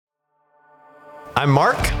I'm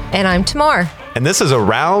Mark. And I'm Tamar. And this is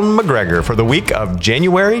Around McGregor for the week of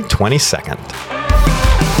January 22nd.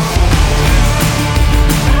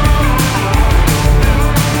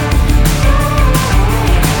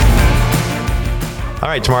 All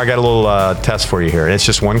right, Tamar, I got a little test for you here. It's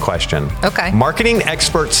just one question. Okay. Marketing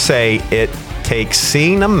experts say it takes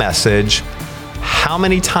seeing a message how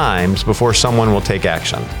many times before someone will take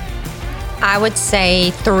action? I would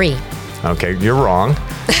say 3. Okay, you're wrong.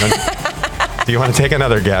 Do you want to take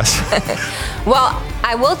another guess? Well,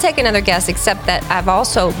 I will take another guess, except that I've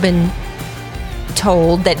also been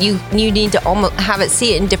told that you need to almost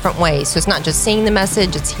see it in different ways. So it's not just seeing the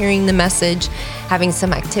message, it's hearing the message, having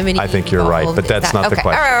some activity. I think you're right, but that's not the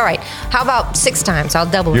question. All right. How about 6 times? I'll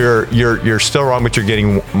double. You're still wrong, but you're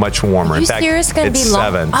getting much warmer. Are you serious? It's going to be long?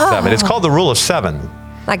 7. Oh. 7. It's called the rule of 7.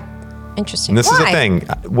 Like, interesting. And this Why? is the thing.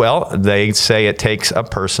 Well, they say it takes a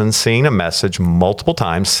person seeing a message multiple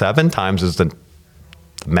times. 7 times is the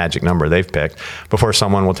magic number they've picked before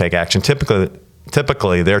someone will take action.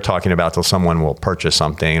 Typically, they're talking about till someone will purchase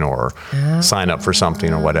something or sign up for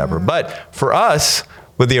something or whatever. But for us,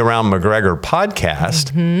 with the Around McGregor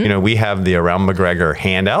podcast, we have the Around McGregor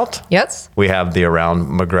handout. Yes. We have the Around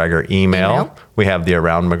McGregor email. We have the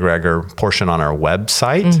Around McGregor portion on our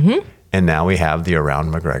website. And now we have the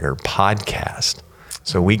Around McGregor podcast.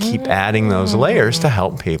 So we keep adding those layers to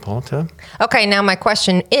help people to... Okay, now my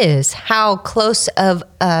question is, how close of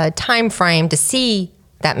a time frame to see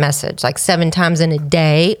that message? Like 7 times in a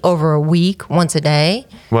day, over a week, once a day?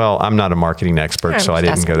 Well, I'm not a marketing expert, so I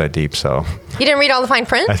didn't go that deep. So you didn't read all the fine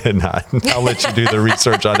print? I did not. I'll let you do the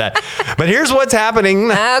research on that. But here's what's happening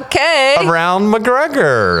around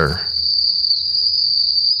McGregor.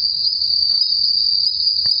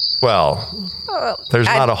 Well, there's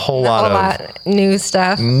not a whole lot of new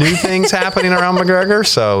stuff. New things happening around McGregor,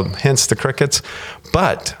 so hence the crickets.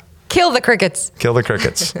 But kill the crickets. Kill the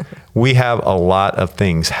crickets. We have a lot of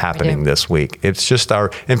things happening this week. It's just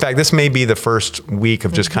in fact, this may be the first week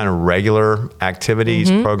of just kind of regular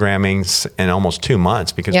activities, programming in almost 2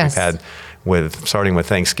 months because we've had starting with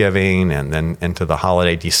Thanksgiving and then into the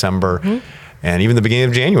holiday December. And even the beginning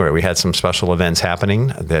of January, we had some special events happening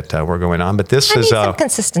that were going on. But this is some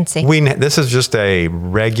consistency. This is just a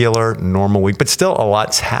regular, normal week, but still a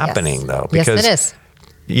lot's happening though. Because yes, it is.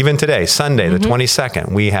 Even today, Sunday, the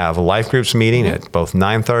 22nd, we have life groups meeting at both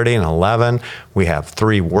 9:30 and 11. We have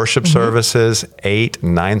 3 worship services, 8,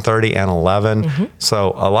 9:30, and 11.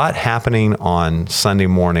 So a lot happening on Sunday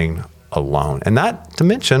morning alone. And not to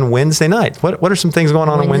mention Wednesday night. What are some things going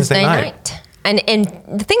on Wednesday night? And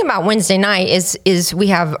the thing about Wednesday night is we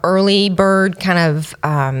have early bird kind of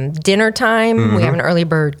dinner time. We have an early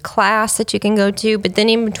bird class that you can go to. But then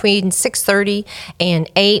in between 6:30 and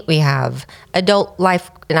 8, we have adult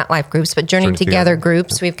not life groups, but Journey Together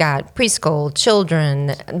groups. We've got preschool,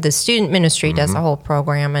 children, the student ministry does a whole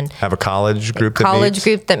program. And have a college group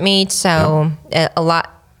that meets. So a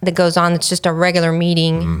lot that goes on. It's just a regular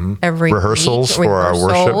meeting every rehearsals week. For our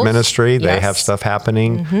worship ministry. They have stuff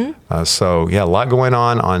happening. So a lot going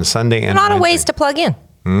on Sunday and a lot of ways to plug in.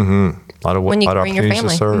 A lot of opportunities to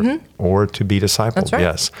serve or to be discipled. That's right.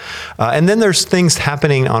 Yes. And then there's things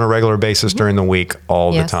happening on a regular basis during the week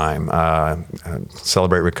all the time.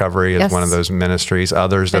 Celebrate Recovery is one of those ministries.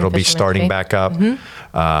 Others that'll be starting back up.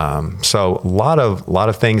 So a lot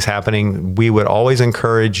of things happening. We would always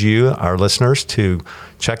encourage you, our listeners, to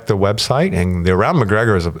check the website. And the Around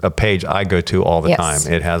McGregor is a page I go to all the time.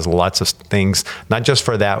 It has lots of things, not just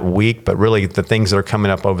for that week, but really the things that are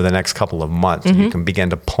coming up over the next couple of months. You can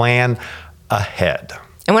begin to plan ahead.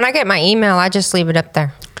 And when I get my email, I just leave it up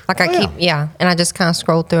there. Like and I just kind of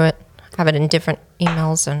scroll through it, have it in different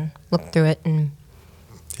emails and look through it. And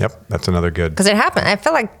yep, that's another good. Because it happens. I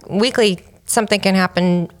feel like weekly something can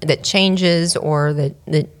happen that changes or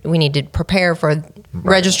that we need to prepare for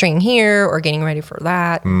registering here or getting ready for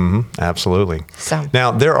that. Absolutely. So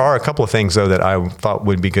now there are a couple of things though that I thought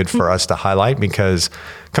would be good for us to highlight because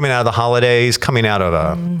coming out of the holidays, coming out of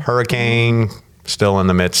a hurricane, still in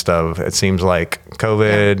the midst of, it seems like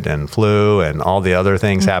COVID and flu and all the other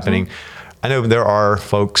things happening. I know there are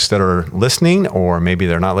folks that are listening or maybe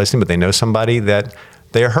they're not listening, but they know somebody that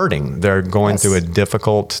they're hurting. They're going through a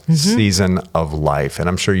difficult season of life. And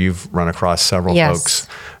I'm sure you've run across several folks.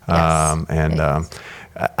 I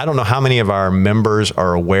don't know how many of our members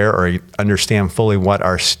are aware or understand fully what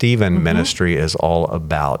our Stephen ministry is all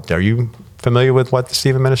about. Are you familiar with what the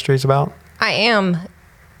Stephen ministry is about? I am.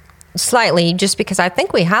 slightly, just because I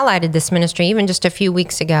think we highlighted this ministry even just a few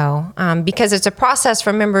weeks ago, because it's a process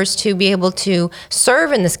for members to be able to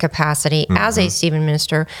serve in this capacity as a Stephen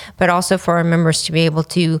minister, but also for our members to be able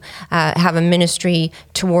to have a ministry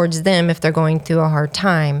towards them if they're going through a hard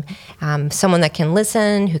time. Someone that can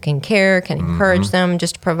listen, who can care, can encourage them,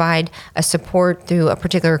 just to provide a support through a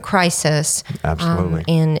particular crisis. Absolutely.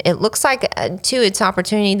 And it looks like, too, it's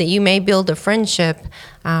opportunity that you may build a friendship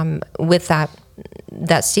with that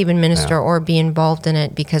Stephen minister, or be involved in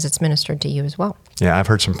it because it's ministered to you as well. Yeah, I've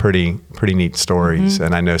heard some pretty neat stories,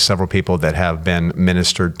 and I know several people that have been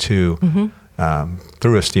ministered to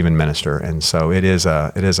through a Stephen minister, and so it is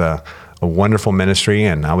a wonderful ministry.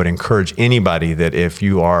 And I would encourage anybody that if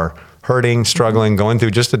you are hurting, struggling, going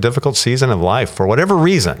through just a difficult season of life for whatever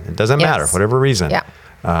reason, it doesn't matter, whatever reason.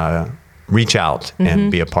 Reach out and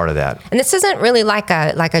be a part of that. And this isn't really like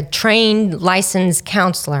a trained, licensed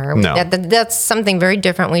counselor. No. That's something very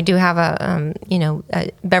different. We do have a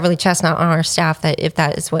Beverly Chestnut on our staff if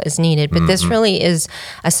that is what is needed. But this really is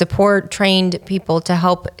a support, trained people to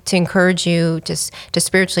help to encourage you, to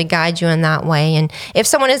spiritually guide you in that way. And if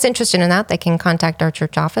someone is interested in that, they can contact our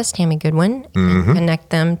church office, Tammy Goodwin, and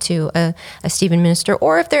connect them to a Stephen minister.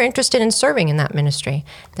 Or if they're interested in serving in that ministry,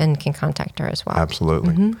 then can contact her as well.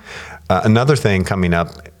 Absolutely. Another thing coming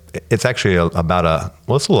up, it's actually it's a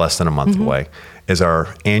little less than a month away, is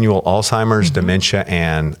our annual Alzheimer's, Dementia,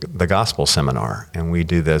 and the Gospel Seminar. And we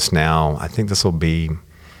do this now, I think this will be...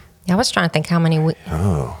 I was trying to think how many...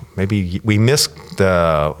 maybe we missed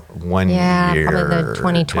the 1 year. Yeah, probably the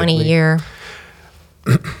 2020 year.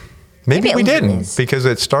 Maybe we didn't, because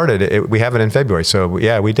it started, we have it in February. So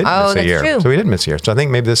we did miss a year. True. So we did miss a year. So I think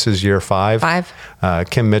maybe this is year 5.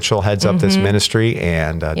 Kim Mitchell heads up this ministry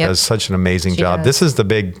and does such an amazing job. Does. This is the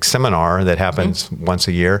big seminar that happens once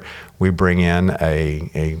a year. We bring in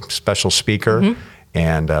a special speaker.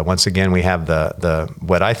 And once again, we have the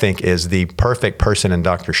what I think is the perfect person in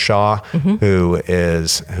Dr. Shaw, who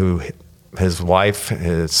his wife,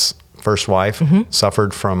 his first wife,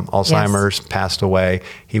 suffered from Alzheimer's, passed away.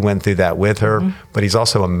 He went through that with her, but he's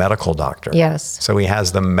also a medical doctor. Yes. So he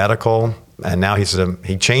has the medical, and now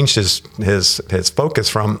he changed his focus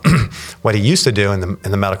from what he used to do in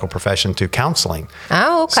the medical profession to counseling.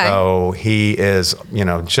 Oh, okay. So he is,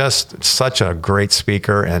 just such a great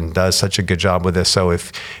speaker and does such a good job with this. So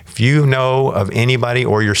if you know of anybody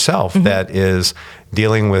or yourself that is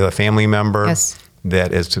dealing with a family member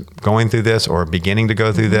that is going through this or beginning to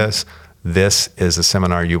go through this is a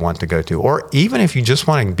seminar you want to go to. Or even if you just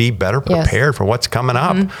want to be better prepared for what's coming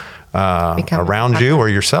up around you or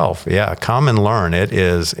yourself. Yeah, come and learn. It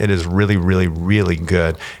is really, really, really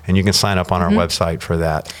good. And you can sign up on our website for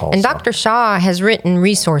that also. And Dr. Shaw has written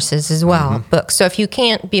resources as well, books. So if you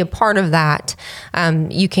can't be a part of that,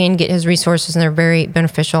 you can get his resources, and they're very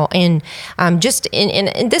beneficial. And and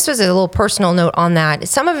this was a little personal note on that.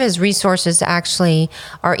 Some of his resources actually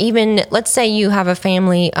are even, let's say you have a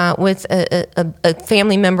family with a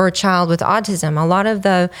family member, a child with autism. A lot of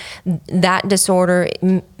that disorder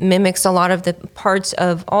mimics a lot of the parts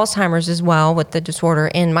of Alzheimer's as well with the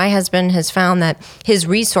disorder. And my husband has found that his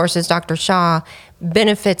resources, Dr. Shaw,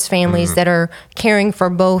 benefits families that are caring for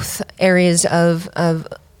both areas of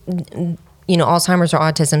Alzheimer's or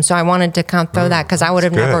autism. So I wanted to kind of throw that, because I would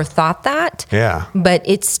have never thought that. Yeah. But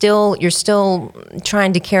you're still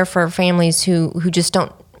trying to care for families who just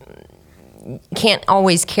can't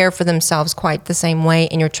always care for themselves quite the same way,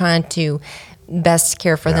 and you're trying to best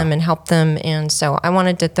care for them and help them. And so I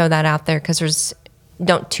wanted to throw that out there, because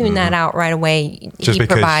don't tune that out right away. Just he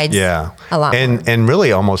provides a lot more. And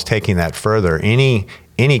really almost taking that further, any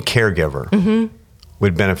caregiver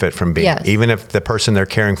would benefit from being, even if the person they're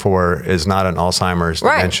caring for is not an Alzheimer's,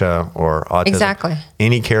 dementia, or autism. Exactly.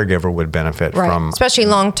 Any caregiver would benefit from, especially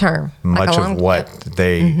long term, much of what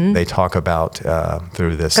they talk about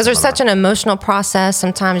through this. Because there's such an emotional process.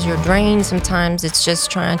 Sometimes you're drained. Sometimes it's just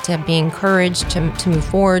trying to be encouraged to move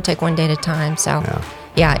forward, take one day at a time. So.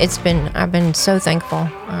 Yeah, I've been so thankful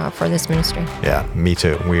for this ministry. Yeah, me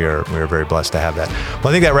too. We are very blessed to have that. Well,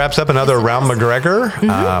 I think that wraps up another Around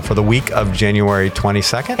McGregor for the week of January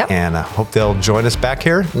 22nd. And I hope they'll join us back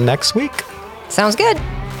here next week. Sounds good.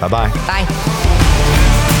 Bye-bye. Bye.